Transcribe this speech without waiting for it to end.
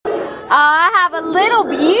I have a little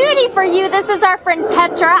beauty for you. This is our friend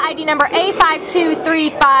Petra, ID number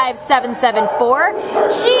A5235774.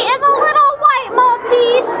 She is a little white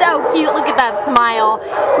Maltese. So cute. Look at that smile.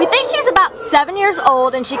 We think she's about 7 years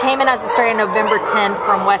old, and she came in as a stray on November 10th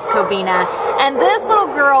from West Covina. And this little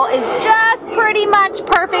girl is just pretty much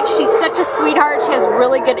perfect. She's such a sweetheart. She has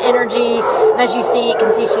really good energy. And as you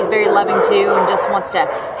can see she's very loving too and just wants to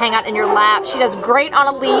hang out in your lap. She does great on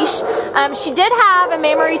a leash. She did have a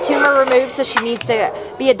mammary tumor removed, so she needs to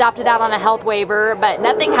be adopted out on a health waiver, but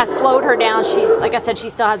nothing has slowed her down. Like I said, she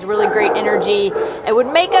still has really great energy. It would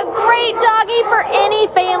make a great doggy for any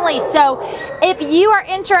family. So if you are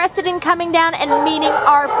interested in coming down and meeting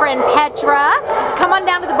our friend Petra, come on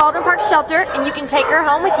down to the Baldwin Park shelter and you can take her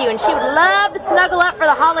home with you, and she would love to snuggle up for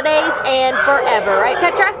the holidays and forever. Right,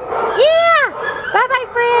 Petra? Yeah! Bye-bye,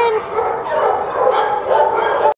 friend.